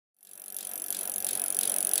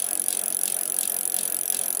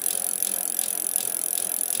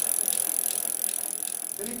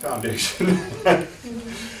Foundation.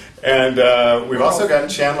 And we've also got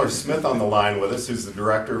Chandler Smith on the line with us, who's the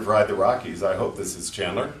director of Ride the Rockies. I hope this is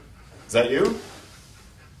Chandler. Is that you?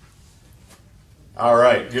 All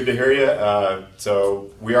right, good to hear you. So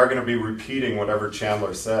we are going to be repeating whatever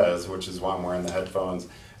Chandler says, which is why I'm wearing the headphones,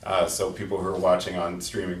 so people who are watching on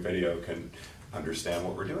streaming video can understand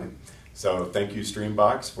what we're doing. So thank you,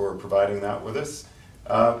 Streambox, for providing that with us.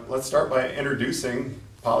 Let's start by introducing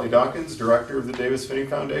Polly Dawkins, director of the Davis Phinney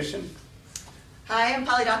Foundation. Hi, I'm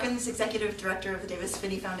Polly Dawkins, Executive Director of the Davis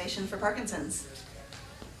Phinney Foundation for Parkinson's.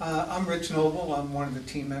 I'm Rich Noble. I'm one of the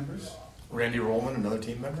team members. Randy Rollman, another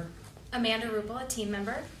team member. Amanda Rupel, a team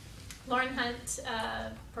member. Lauren Hunt,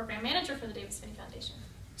 Program Manager for the Davis Phinney Foundation.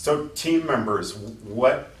 So team members,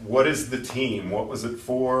 what is the team? What was it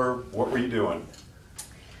for? What were you doing?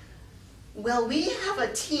 Well, we have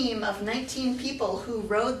a team of 19 people who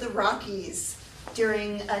rode the Rockies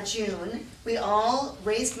during June. We all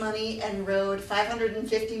raised money and rode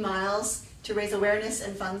 550 miles to raise awareness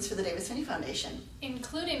and funds for the Davis Phinney Foundation.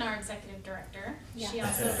 Including our executive director. Yeah. She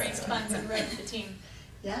also raised funds and rode the team.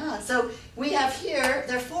 Yeah, so we have here,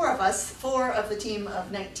 there are 4 of us, 4 of the team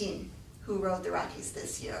of 19 who rode the Rockies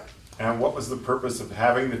this year. And what was the purpose of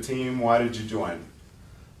having the team? Why did you join?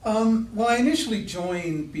 Well, I initially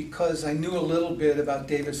joined because I knew a little bit about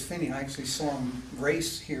Davis Phinney. I actually saw him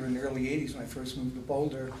race here in the early 80s when I first moved to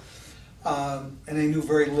Boulder. And I knew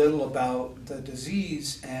very little about the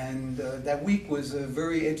disease, and that week was a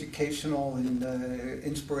very educational and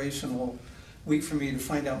inspirational week for me to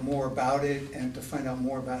find out more about it and to find out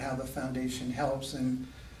more about how the foundation helps and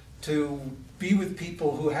to be with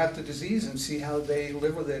people who have the disease and see how they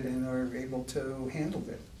live with it and are able to handle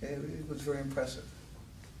it. It was very impressive.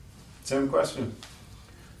 Same question.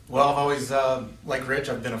 Well, I've always, like Rich,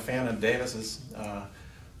 I've been a fan of Davis's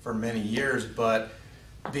for many years, but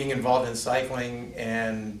being involved in cycling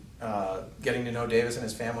and getting to know Davis and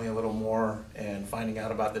his family a little more and finding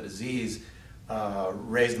out about the disease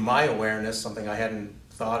raised my awareness, something I hadn't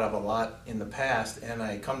thought of a lot in the past, and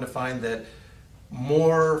I come to find that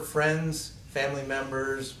more friends, family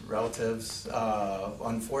members, relatives,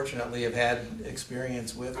 unfortunately have had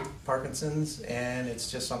experience with Parkinson's, and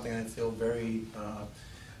it's just something I feel very,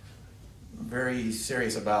 very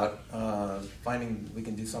serious about, finding we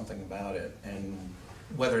can do something about it. And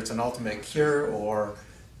whether it's an ultimate cure or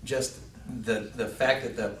just the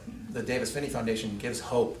fact that the Davis Phinney Foundation gives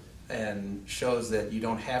hope and shows that you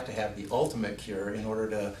don't have to have the ultimate cure in order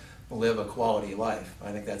to live a quality life.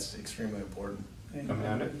 I think that's extremely important.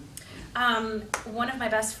 Amanda? One of my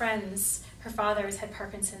best friends, her father has had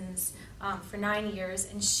Parkinson's for 9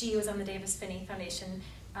 years, and she was on the Davis Phinney Foundation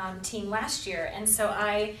team last year, and so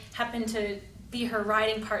I happened to be her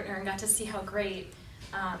riding partner and got to see how great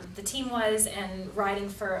the team was and riding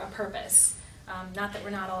for a purpose. Not that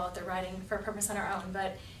we're not all out there riding for a purpose on our own,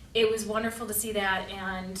 but it was wonderful to see that,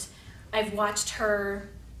 and I've watched her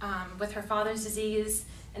with her father's disease,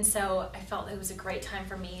 and so I felt it was a great time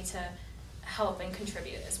for me to help and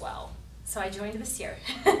contribute as well. So I joined this year.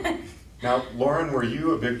 Now, Lauren, were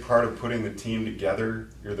you a big part of putting the team together?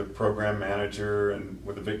 You're the program manager and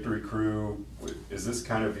with the Victory Crew. Is this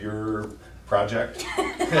kind of your project?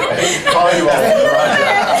 Call you all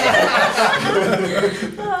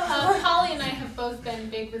project. Polly and I have both been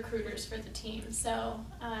big recruiters for the team, so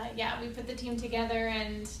yeah, we put the team together,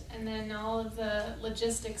 and then all of the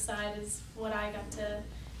logistics side is what I got to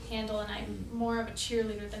handle, and I'm more of a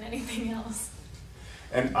cheerleader than anything else.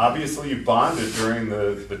 And obviously you bonded during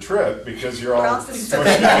the trip because you're all We're all smushed together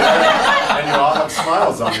and you all have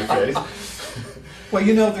smiles on your face. Well,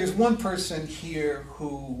 you know, there's one person here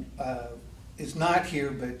who is not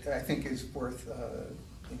here, but I think is worth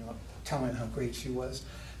you know, telling how great she was,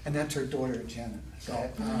 and that's her daughter Jenna.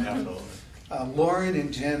 Absolutely. Lauren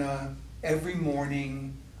and Jenna every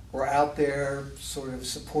morning were out there sort of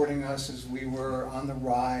supporting us as we were on the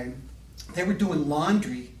ride. They were doing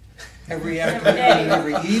laundry every afternoon and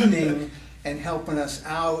every evening and helping us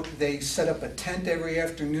out. They set up a tent every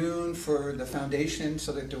afternoon for the foundation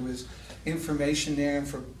so that there was information there and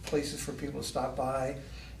for places for people to stop by.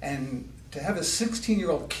 And to have a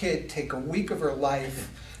 16-year-old kid take a week of her life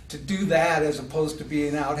to do that as opposed to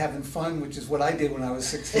being out having fun, which is what I did when I was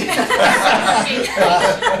 16. It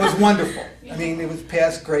was wonderful. I mean, it was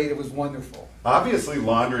past great, it was wonderful. Obviously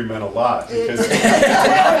laundry meant a lot because when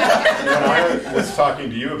I was talking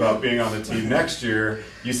to you about being on the team next year,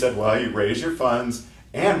 you said, well, you raise your funds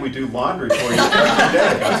and we do laundry for you every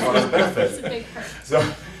day. That's one of the benefits. It's a big perk.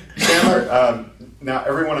 So, Chandler, now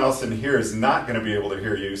everyone else in here is not going to be able to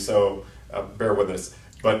hear you, so bear with us.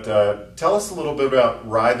 But tell us a little bit about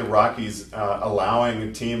Ride the Rockies, allowing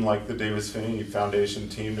a team like the Davis Phinney Foundation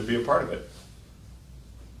team to be a part of it.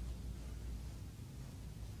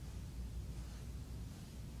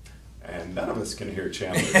 And none of us can hear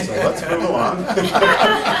Chandler, so let's move along.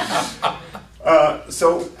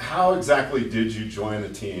 So how exactly did you join the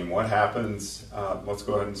team? What happens? Let's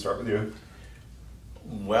go ahead and start with you.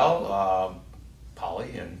 Well,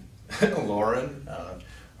 Polly and Lauren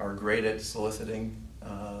are great at soliciting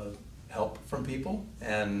help from people,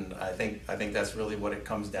 and I think that's really what it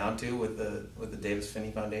comes down to with the Davis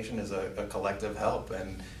Phinney Foundation, is a collective help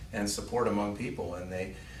and support among people. And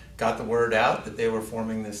they got the word out that they were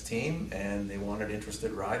forming this team, and they wanted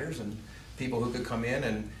interested riders and people who could come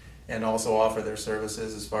in and also offer their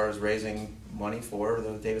services as far as raising money for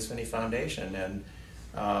the Davis Phinney Foundation. And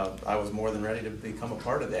I was more than ready to become a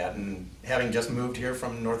part of that. And having just moved here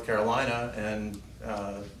from North Carolina and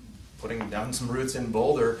putting down some roots in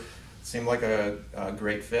Boulder seemed like a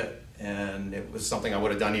great fit. And it was something I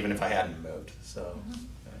would have done even if I hadn't moved. So,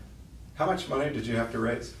 How much money did you have to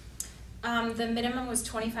raise? The minimum was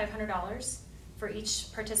 $2,500 for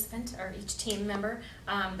each participant or each team member,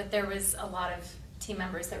 but there was a lot of team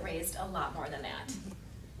members that raised a lot more than that.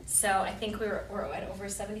 So I think we're at over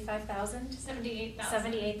 75,000? 78,000.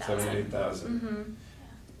 78,000. 78,000. Mm-hmm.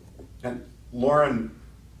 And Lauren,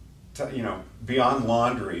 beyond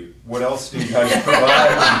laundry, what else do you guys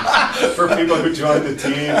provide for people who join the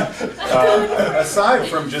team, aside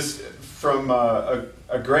from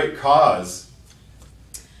a great cause?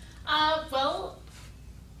 Well,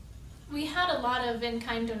 we had a lot of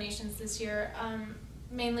in-kind donations this year,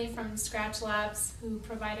 mainly from Scratch Labs, who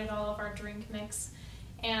provided all of our drink mix,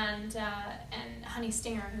 and Honey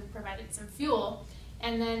Stinger, who provided some fuel.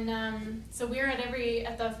 And then, so we're at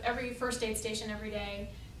every first aid station every day,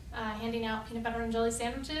 handing out peanut butter and jelly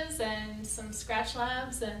sandwiches and some Scratch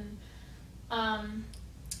Labs, and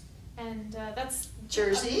that's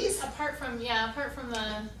Jerseys? Apart from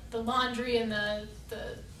the laundry and the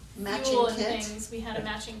Matching fuel and kit? things, we had a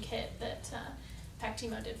matching kit that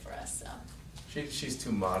Pactimo did for us. So. She's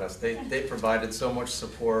too modest. They provided so much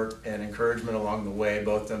support and encouragement along the way,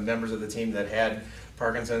 both the members of the team that had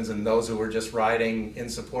Parkinson's and those who were just riding in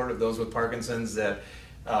support of those with Parkinson's, that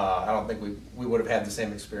I don't think we would have had the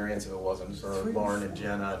same experience if it wasn't for Lauren and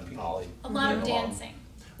Jenna and Polly. A lot of dancing.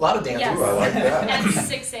 A lot of dancing. Yes. Ooh, I like that. At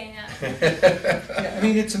 6 a.m. Yeah, I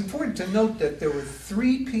mean, it's important to note that there were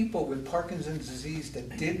 3 people with Parkinson's disease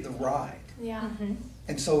that did the ride. Yeah. Mm-hmm.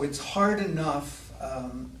 And so it's hard enough,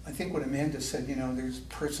 I think what Amanda said, there's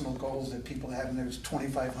personal goals that people have, and there's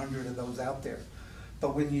 2,500 of those out there.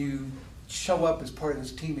 But when you show up as part of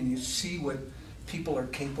this team and you see what people are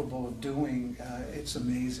capable of doing, it's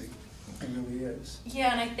amazing. It really is.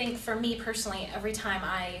 Yeah, and I think for me personally, every time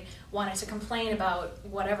I wanted to complain about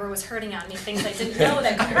whatever was hurting on me, things I didn't know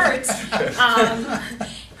that could hurt,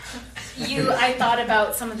 I thought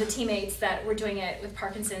about some of the teammates that were doing it with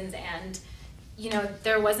Parkinson's, and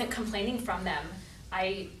there wasn't complaining from them.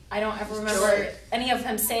 I don't ever remember any of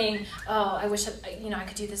them saying, "Oh, I wish I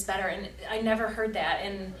could do this better," and I never heard that,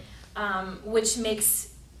 and which makes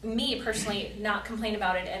me personally not complain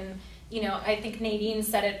about it. And I think Nadine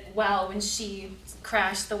said it well when she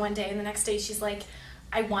crashed the one day, and the next day she's like,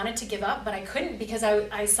 I wanted to give up, but I couldn't, because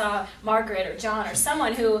I saw Margaret or John or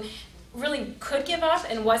someone who really could give up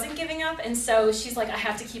and wasn't giving up, and so she's like, I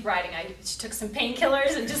have to keep riding. She took some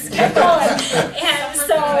painkillers and just kept going. And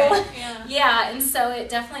so, yeah, and so it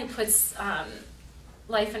definitely puts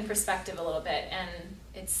life in perspective a little bit, and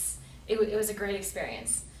it was a great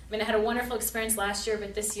experience. I mean, I had a wonderful experience last year,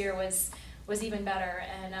 but this year was even better.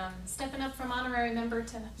 And stepping up from honorary member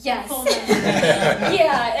to yes. full member.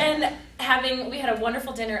 Yeah, and we had a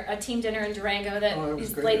wonderful dinner, a team dinner in Durango that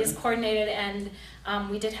these ladies coordinated, and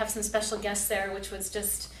we did have some special guests there, which was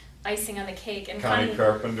just icing on the cake. And Connie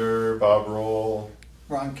Carpenter, Bob Roll,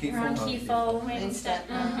 Ron Kiefel. Wayne Stetner.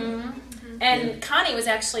 Mm-hmm. And Connie was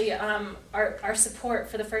actually our support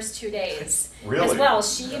for the first 2 days as well.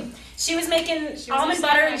 She was making almond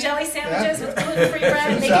butter and jelly sandwiches with gluten-free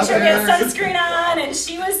bread, and making sure we had sunscreen on, and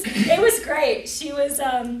it was great.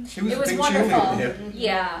 It was wonderful.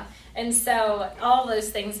 Yeah. And so all those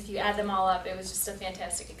things, if you add them all up, it was just a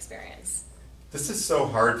fantastic experience. This is so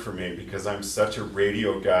hard for me because I'm such a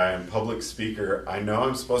radio guy and public speaker. I know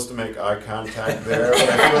I'm supposed to make eye contact there, but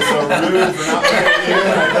I feel so rude for not looking at you,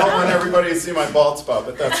 and I don't want everybody to see my bald spot,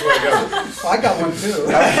 but that's where I go. I got one too.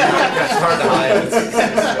 It's hard to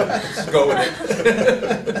hide. Go with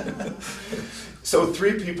it. So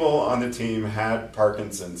 3 people on the team had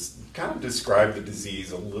Parkinson's. Kind of describe the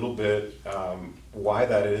disease a little bit, why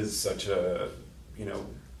that is such a,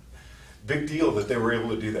 big deal that they were able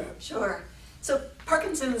to do that. Sure. So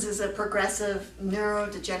Parkinson's is a progressive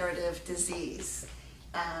neurodegenerative disease,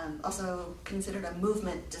 also considered a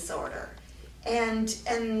movement disorder. And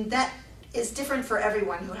that is different for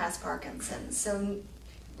everyone who has Parkinson's. So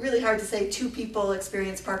really hard to say two people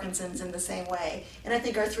experience Parkinson's in the same way. And I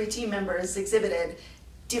think our 3 team members exhibited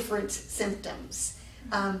different symptoms.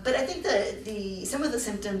 But I think some of the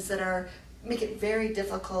symptoms that make it very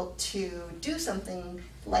difficult to do something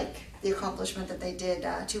like the accomplishment that they did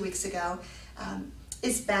 2 weeks ago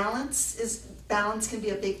is balance. Balance can be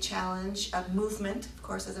a big challenge. Movement, of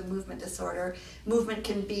course, is a movement disorder. Movement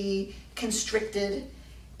can be constricted,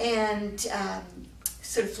 and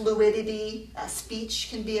sort of fluidity. Speech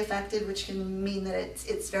can be affected, which can mean that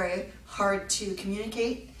it's very hard to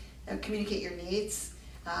communicate your needs.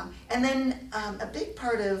 And then a big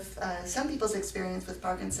part of some people's experience with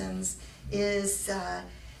Parkinson's is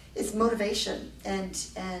motivation and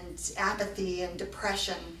apathy and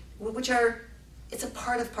depression, it's a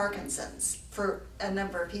part of Parkinson's for a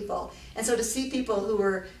number of people. And so to see people who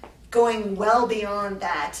are going well beyond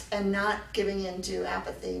that and not giving in to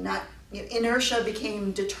apathy, inertia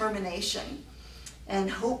became determination, and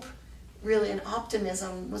hope, really, and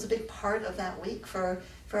optimism was a big part of that week for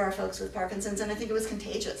our folks with Parkinson's, and I think it was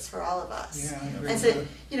contagious for all of us. Yeah, I agree and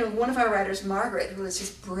so, one of our riders, Margaret, who was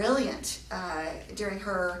just brilliant during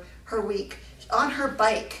her week, on her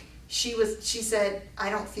bike, she said, "I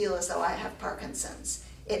don't feel as though I have Parkinson's."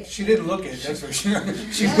 She didn't look it, that's for sure.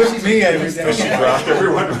 She whipped me every day. She dropped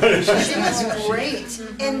everyone right. She was great.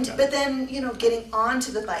 But then, getting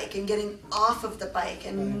onto the bike and getting off of the bike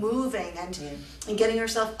and moving and getting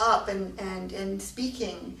herself up and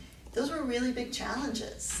speaking, those were really big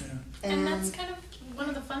challenges. Yeah. And that's kind of one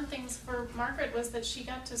of the fun things for Margaret, was that she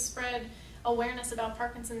got to spread awareness about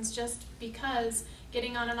Parkinson's just because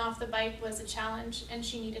getting on and off the bike was a challenge and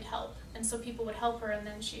she needed help. And so people would help her, and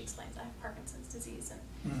then she explains, "I have Parkinson's disease."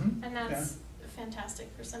 And that's fantastic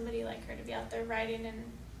for somebody like her to be out there riding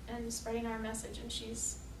and spreading our message, and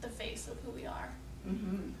she's the face of who we are.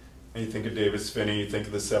 And you think of Davis Phinney, you think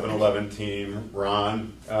of the 7-Eleven team,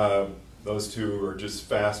 Ron, those two are just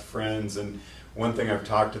fast friends. And one thing I've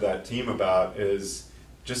talked to that team about is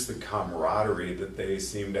just the camaraderie that they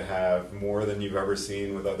seem to have, more than you've ever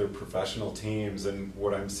seen with other professional teams. And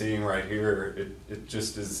what I'm seeing right here, it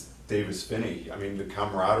just is Davis Phinney. I mean, the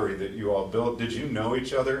camaraderie that you all built. Did you know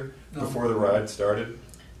each other before the ride started?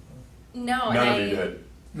 No. None of you did.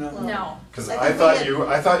 No. Because I thought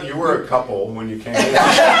you were a couple when you came in.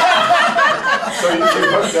 So you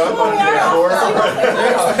hooked up on day 4.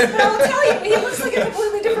 But I'll tell you, he looks like a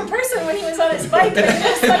completely different person when he was on his bike than he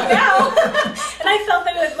looks like now. And I felt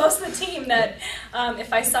that with most of the team, that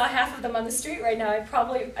if I saw half of them on the street right now,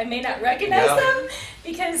 I may not recognize them,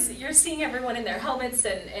 because you're seeing everyone in their helmets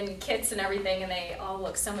and kits and everything, and they all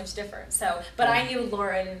look so much different. So, but I knew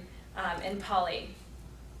Lauren and Polly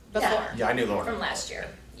before. Yeah, I knew Lauren from last year.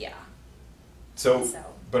 Yeah. So,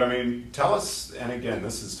 but I mean, tell us, and again,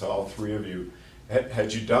 this is to all 3 of you,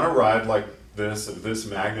 had you done a ride like this, of this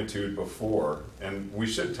magnitude before? And we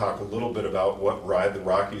should talk a little bit about what Ride the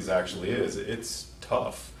Rockies actually is. It's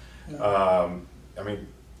tough. I mean...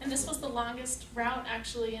 And this was the longest route,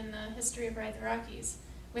 actually, in the history of Ride the Rockies,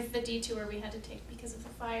 with the detour we had to take because of the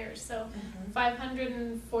fires. So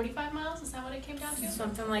 545 miles, is that what it came down to?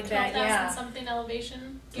 Something like that, yeah. 12,000 something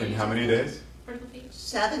elevation. In how many days?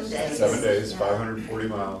 7 days. 7 days, Yeah. 540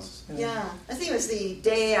 miles. Yeah, I think it was the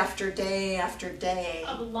day after day after day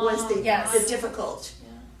was the difficult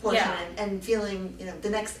portion, and feeling, the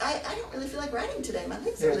next, I don't really feel like riding today. My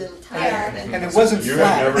legs are a little tired. And it wasn't You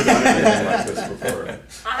flat. have never done anything like this before.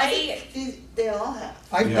 I think they all have.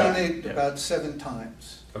 I've done it about 7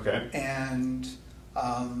 times. Okay. And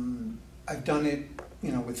I've done it,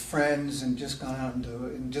 with friends, and just gone out and do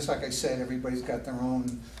it. And just like I said, everybody's got their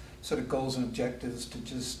own sort of goals and objectives to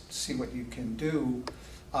just see what you can do.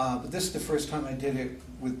 But this is the first time I did it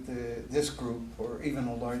with this group, or even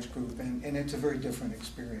a large group, and it's a very different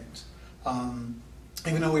experience.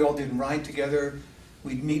 Even though we all didn't ride together,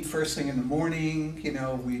 we'd meet first thing in the morning,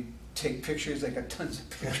 we'd take pictures. I got tons of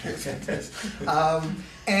pictures of this.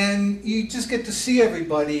 And you just get to see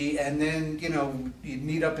everybody, and then, you'd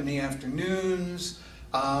meet up in the afternoons.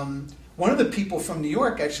 One of the people from New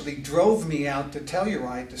York actually drove me out to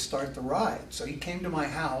Telluride to start the ride. So he came to my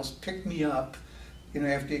house, picked me up,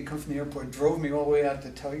 after he'd come from the airport, drove me all the way out to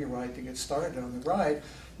Telluride to get started on the ride.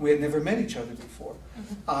 We had never met each other before.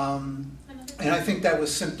 And I think that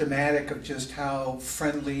was symptomatic of just how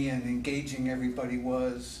friendly and engaging everybody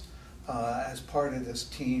was as part of this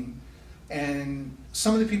team. And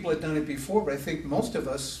some of the people had done it before, but I think most of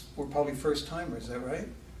us were probably first-timers, is that right?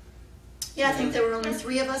 Yeah, I think there were only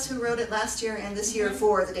 3 of us who rode it last year and this year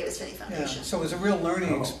for the Davis Phinney Yeah, Foundation. so it was a real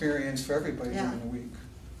learning Oh. experience for everybody Yeah. during the week.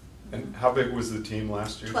 And how big was the team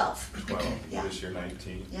last year? 12. 12. Yeah. This year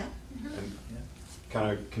 19. Yeah. And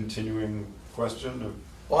kind of continuing question of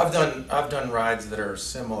Well, I've done rides that are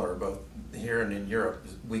similar, both here and in Europe,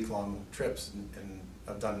 week-long trips, and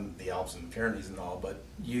I've done the Alps and the Pyrenees and all. But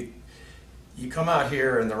you come out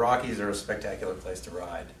here, and the Rockies are a spectacular place to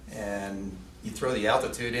ride, and you throw the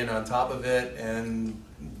altitude in on top of it, and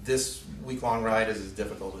this week-long ride is as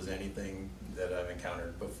difficult as anything that I've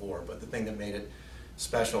encountered before. But the thing that made it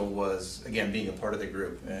special was, again, being a part of the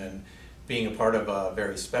group and being a part of a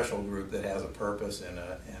very special group that has a purpose and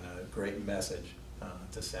a great message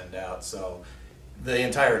to send out. So the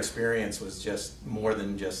entire experience was just more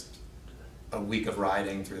than just a week of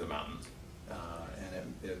riding through the mountains.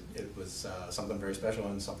 And it was something very special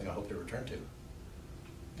and something I hope to return to.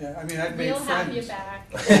 Yeah, I mean, I've made We'll have you friends. back.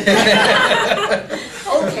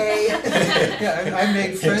 Okay. Yeah, I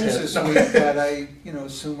made friends this week that I,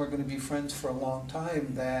 assume we're going to be friends for a long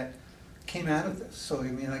time that came out of this. So, I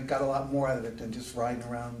mean, I got a lot more out of it than just riding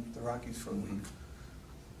around the Rockies for a week.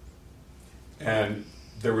 And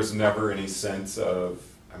there was never any sense of,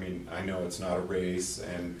 I mean, I know it's not a race,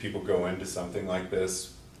 and people go into something like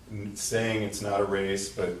this saying it's not a race,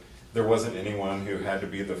 but there wasn't anyone who had to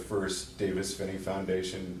be the first Davis Phinney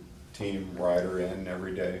Foundation team rider in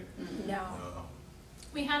every day. No.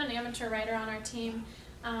 We had an amateur rider on our team,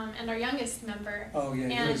 and our youngest member. Oh,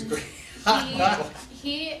 yeah, it was And great.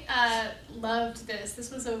 he loved this.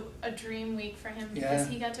 This was a dream week for him because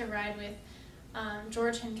he got to ride with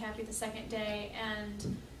George Hincapie the second day,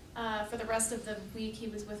 and for the rest of the week he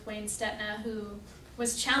was with Wayne Stetna, who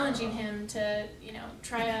was challenging him to,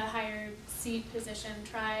 try a higher seat position,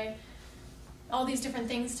 try all these different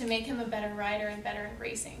things to make him a better rider and better in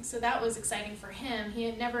racing. So that was exciting for him. He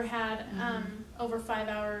had never had over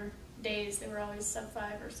 5-hour days. They were always sub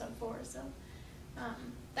 5 or sub 4. So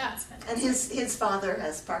that's fantastic. And his father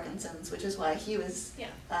has Parkinson's, which is why he was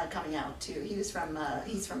coming out too. He's from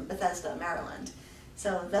Bethesda, Maryland,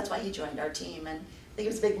 so that's why he joined our team. And I think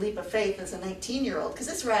it was a big leap of faith as a 19-year-old, because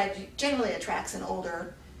this ride generally attracts an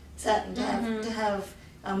older set, and to have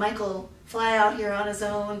Michael fly out here on his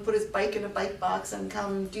own, put his bike in a bike box, and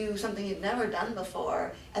come do something he'd never done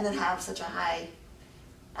before, and then have such a high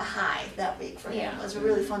that week for him was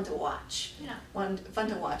really fun to watch. Yeah. Fun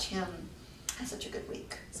to watch him have such a good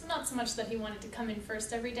week. So not so much that he wanted to come in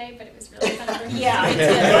first every day, but it was really fun for him. Yeah, it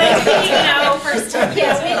did. First time.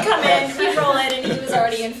 Yeah, we'd come in, we'd roll in, and he was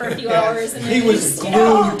already in for a few hours. And He was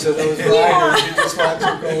glued to those riders. He just watched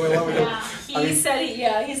them go all over. Yeah. He said he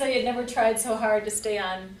had never tried so hard to stay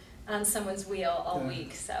on someone's wheel all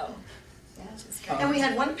week. So, Yeah. And we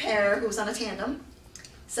had one pair who was on a tandem.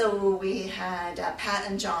 So we had Pat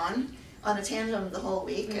and John on a tandem the whole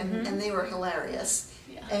week, and they were hilarious.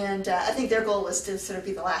 Yeah. And I think their goal was to sort of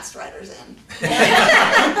be the last riders in.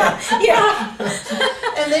 yeah.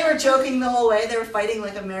 And they were joking the whole way. They were fighting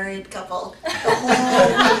like a married couple the whole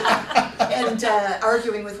week, and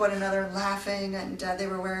arguing with one another, laughing. And they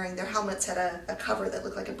were wearing, their helmets had a cover that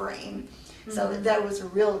looked like a brain. So that was a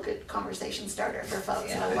real good conversation starter for folks.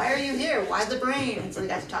 Yeah. Why are you here? Why the brain? And so we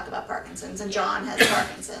got to talk about Parkinson's, and John has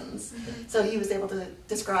Parkinson's. So he was able to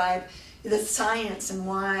describe the science and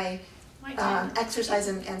why exercise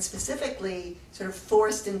and specifically sort of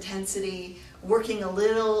forced intensity, working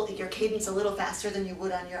your cadence a little faster than you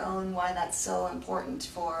would on your own, why that's so important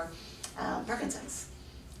for Parkinson's.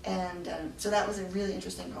 And so that was a really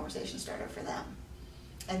interesting conversation starter for them.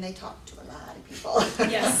 And they talked to a lot of people.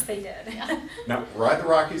 Yes, they did. Now, Ride the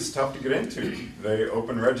Rockies is tough to get into. They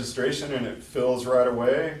open registration and it fills right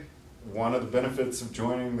away. One of the benefits of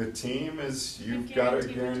joining the team is you've got a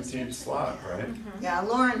guaranteed slot, right? Yeah,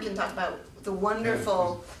 Lauren can talk about the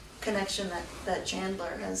wonderful connection that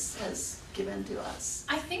Chandler has given to us.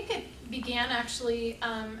 I think it began actually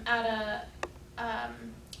at a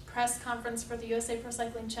press conference for the USA Pro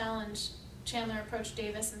Cycling Challenge. Chandler approached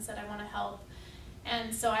Davis and said, I want to help.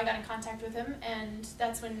 And so I got in contact with him, and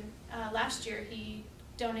that's when last year he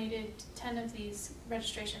donated 10 of these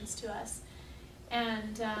registrations to us.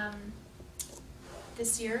 And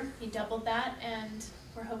this year he doubled that, and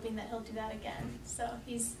we're hoping that he'll do that again. So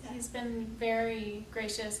he's been very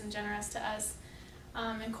gracious and generous to us,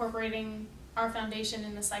 incorporating our foundation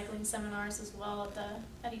in the cycling seminars as well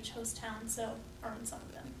at each host town, or in some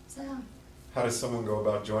of them. So. How does someone go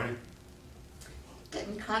about joining? Get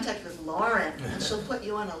in contact with Lauren, and she'll put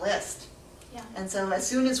you on a list. Yeah. And so as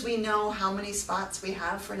soon as we know how many spots we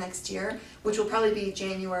have for next year, which will probably be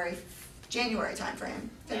January time frame,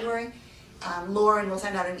 February, Lauren will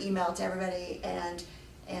send out an email to everybody, and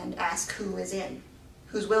and ask who is in,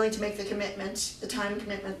 who's willing to make the commitment, the time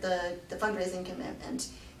commitment, the fundraising commitment,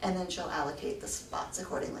 and then she'll allocate the spots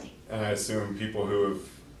accordingly. And I assume people who have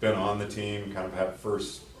been on the team kind of have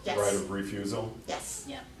first Yes. right of refusal. Yes.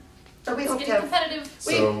 Yeah. But we It's hope to getting have, competitive.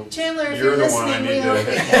 So Chandler, if you're you're the one I listening, need we to hope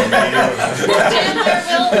we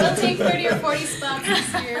Chandler, we'll take 30 or 40 spots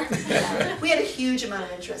this year. Yeah. We had a huge amount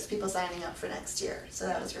of interest, people signing up for next year, so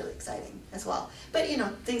that was really exciting as well. But you know,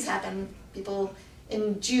 things happen. People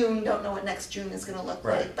in June don't know what next June is going to look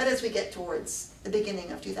Right. like. But as we get towards the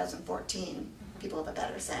beginning of 2014, people have a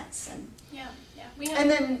better sense. Yeah, yeah. And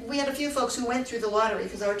then we had a few folks who went through the lottery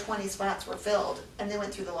because our 20 spots were filled, and they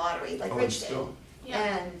went through the lottery, like Oh, Rich did, still.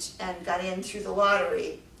 Yeah. and got in through the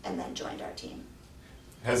lottery, and then joined our team.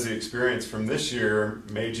 Has the experience from this year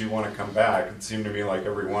made you want to come back? It seemed to me like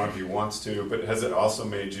every one of you wants to, but has it also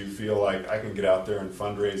made you feel like I can get out there and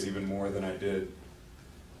fundraise even more than I did?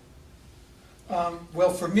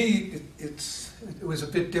 Well, for me, it was a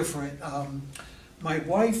bit different. My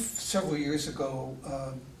wife, several years ago,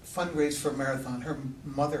 fundraised for a marathon. Her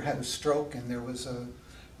mother had a stroke, and there was a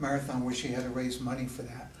marathon where she had to raise money for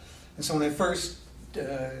that. And so when I first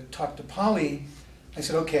talked to Polly, I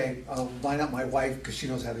said, okay, I'll line up my wife because she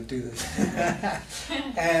knows how to do this.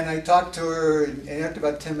 And I talked to her, and after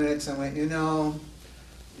about 10 minutes, I went, you know,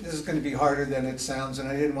 this is going to be harder than it sounds, and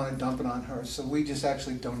I didn't want to dump it on her. So we just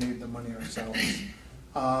actually donated the money ourselves.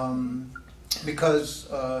 Because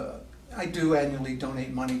I do annually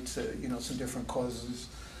donate money to, you know, some different causes,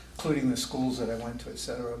 including the schools that I went to, et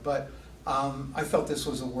cetera. But I felt this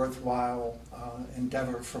was a worthwhile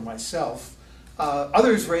endeavor for myself.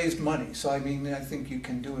 Others raised money, so I mean, I think you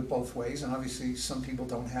can do it both ways, and obviously some people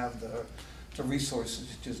don't have the resources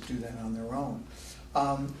to just do that on their own.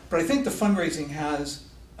 But I think the fundraising has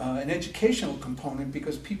an educational component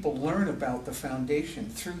because people learn about the foundation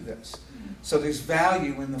through this. So there's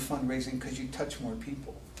value in the fundraising because you touch more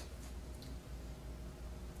people.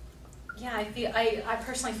 Yeah, I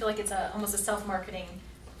personally feel like it's almost a self-marketing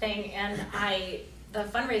thing, and the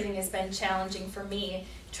fundraising has been challenging for me,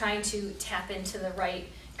 trying to tap into the right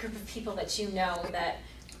group of people that you know that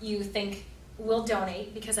you think will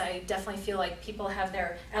donate, because I definitely feel like people have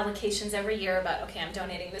their allocations every year about, okay, I'm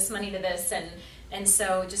donating this money to this, and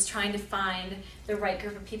so just trying to find the right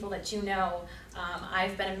group of people that you know.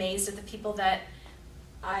 I've been amazed at the people that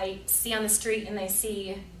I see on the street, and they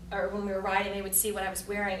see, or when we were riding, they would see what I was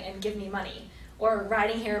wearing and give me money. Or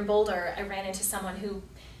riding here in Boulder, I ran into someone who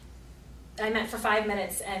I met for 5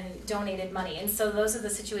 minutes and donated money. And so those are the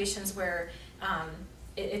situations where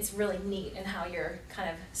it's really neat in how you're kind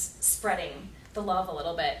of spreading the love a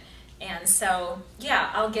little bit. And so, yeah,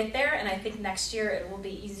 I'll get there, and I think next year it will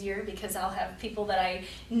be easier because I'll have people that I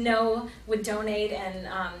know would donate and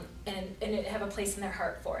have a place in their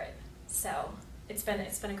heart for it. So it's been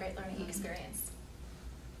a great learning experience.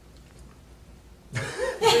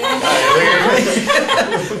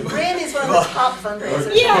 Randy's one of the top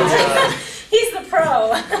fundraisers. Yeah, he's the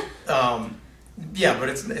pro. Yeah, but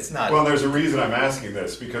it's not. Well, there's a reason I'm asking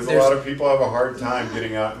this, because a lot of people have a hard time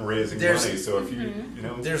getting out and raising money. So if you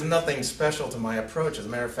know, There's nothing special to my approach. As a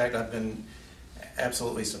matter of fact, I've been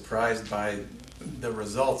absolutely surprised by the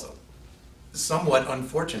results, somewhat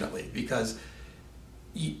unfortunately, because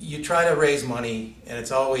you try to raise money, and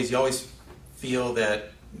you always feel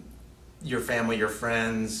that your family, your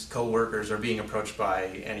friends, co-workers are being approached by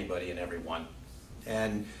anybody and everyone.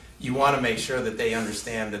 And you want to make sure that they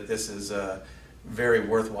understand that this is a very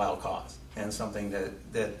worthwhile cause and something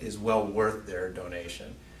that is well worth their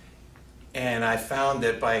donation. And I found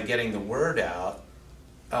that by getting the word out,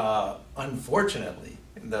 unfortunately,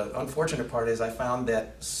 the unfortunate part is I found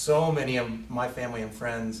that so many of my family and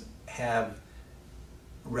friends have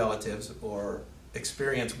relatives or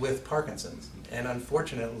experience with Parkinson's. And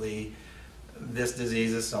unfortunately, this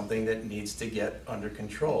disease is something that needs to get under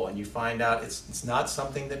control, and you find out it's not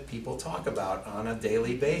something that people talk about on a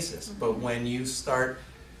daily basis. But when you start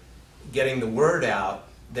getting the word out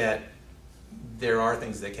that there are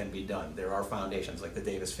things that can be done, there are foundations like the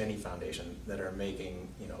Davis Phinney Foundation that are making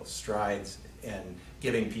strides and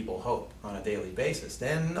giving people hope on a daily basis,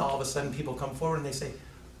 then all of a sudden people come forward and they say,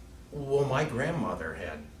 well, my grandmother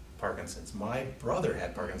had Parkinson's. My brother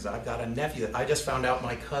had Parkinson's. I've got a nephew that I just found out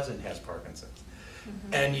my cousin has Parkinson's.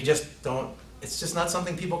 And you just don't, it's just not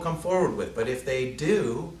something people come forward with. But if they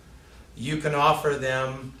do, you can offer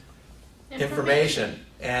them information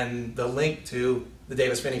and the link to the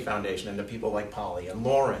Davis Phinney Foundation and to people like Polly and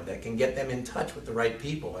Lauren that can get them in touch with the right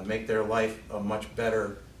people and make their life a much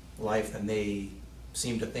better life than they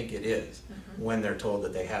seem to think it is when they're told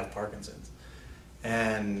that they have Parkinson's.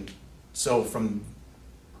 And so from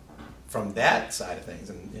from that side of things,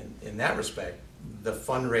 and in that respect, the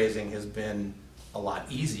fundraising has been a lot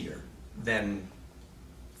easier than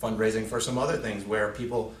fundraising for some other things where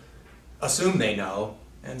people assume they know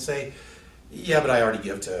and say, yeah, but I already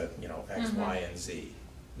give to, you know, X, Y, and Z.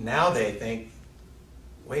 Now they think,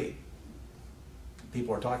 wait,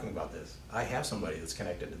 people are talking about this. I have somebody that's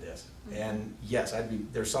connected to this. And yes,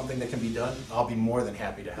 there's something that can be done. I'll be more than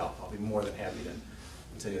happy to help. I'll be more than happy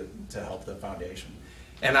to help the foundation.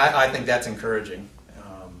 And I think that's encouraging.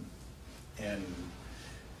 And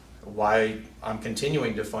why I'm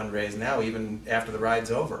continuing to fundraise now, even after the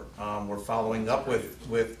ride's over. We're following up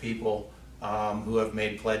with people who have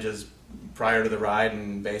made pledges prior to the ride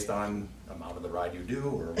and based on amount of the ride you do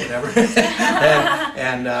or whatever,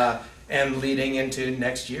 and leading into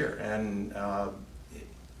next year. And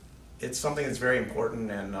it's something that's very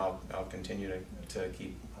important, and I'll continue to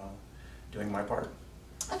keep doing my part.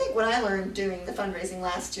 I think what I learned doing the fundraising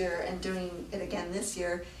last year and doing it again this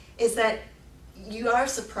year is that you are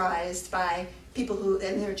surprised by people who,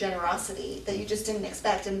 and their generosity that you just didn't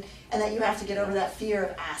expect, and that you have to get over that fear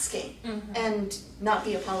of asking and not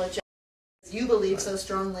be apologetic. You believe so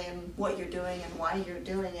strongly in what you're doing and why you're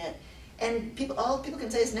doing it, and all people can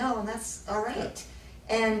say is no, and that's all right.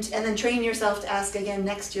 And then train yourself to ask again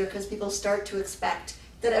next year, because people start to expect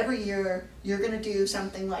that every year you're going to do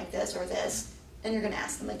something like this or this, and you're going to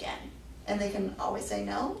ask them again, and they can always say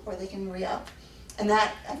no, or they can re-up. And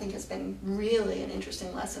that, I think, has been really an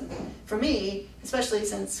interesting lesson for me, especially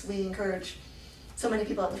since we encourage so many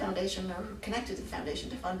people at the foundation or connected to the foundation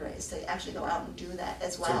to fundraise, to actually go out and do that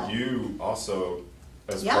as well. So you also,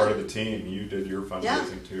 as part of the team, you did your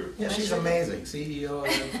fundraising too. Yeah, she's amazing, CEO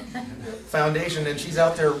of the foundation, and she's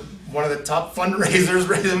out there, one of the top fundraisers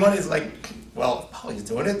raising money. It's like, well, Holly's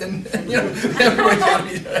doing it, then you know, everybody's got to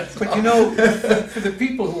be doing it. But you know, for the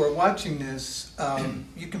people who are watching this,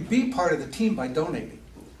 you can be part of the team by donating.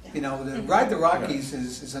 You know, the Ride the Rockies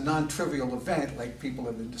is a non-trivial event, like people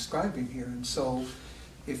have been describing here, and so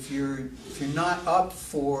if you're not up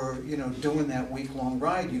for, you know, doing that week-long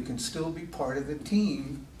ride, you can still be part of the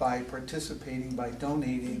team by participating, by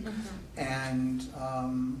donating, and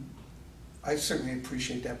I certainly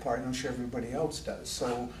appreciate that part, and I'm sure everybody else does.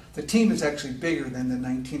 So the team is actually bigger than the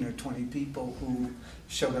 19 or 20 people who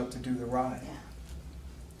showed up to do the ride. Yeah.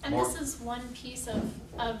 And this is one piece of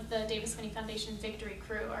the Davis Phinney Foundation Victory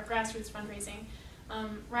Crew, our grassroots fundraising.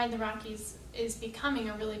 Ride the Rockies is becoming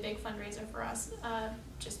a really big fundraiser for us,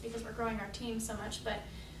 just because we're growing our team so much. But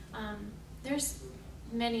there's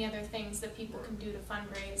many other things that people can do to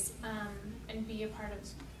fundraise and be a part of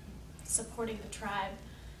supporting the tribe.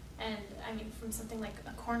 And I mean, from something like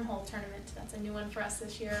a cornhole tournament, that's a new one for us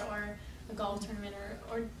this year, or a golf tournament,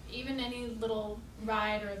 or even any little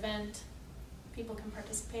ride or event people can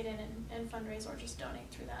participate in and fundraise or just donate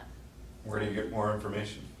through that. Where do you get more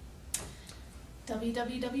information?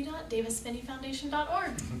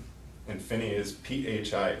 www.davisphinneyfoundation.org. And Phinney is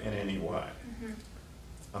Phinney.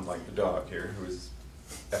 Unlike the dog here, who is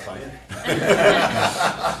Fin.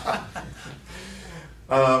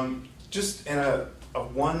 Just in a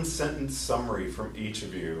one-sentence summary from each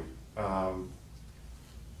of you,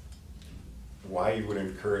 why you would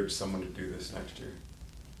encourage someone to do this next year?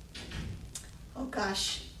 Oh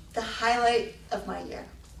gosh, the highlight of my year.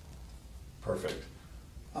 Perfect.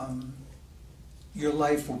 Your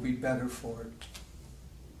life will be better for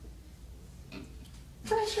it.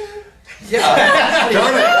 Pressure. Yeah,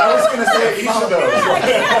 Darn it, I was going to say each of those.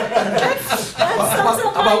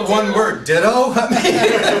 How about one word? Ditto?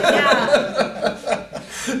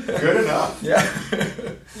 Good enough. Yeah.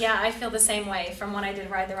 Yeah, I feel the same way. From when I did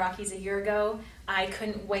Ride the Rockies a year ago, I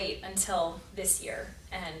couldn't wait until this year,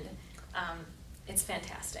 and it's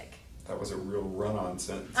fantastic. That was a real run-on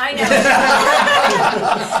sentence. I know.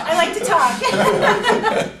 I like to talk.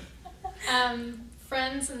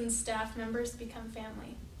 Friends and staff members become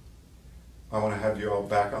family. I want to have you all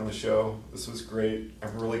back on the show. This was great.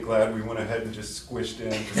 I'm really glad we went ahead and just squished in,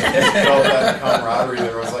 because I just felt that camaraderie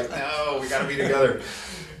there. I was like, no, we got to be together.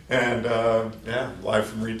 And yeah, live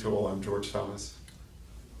from Retool, I'm George Thomas.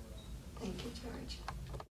 Thank you.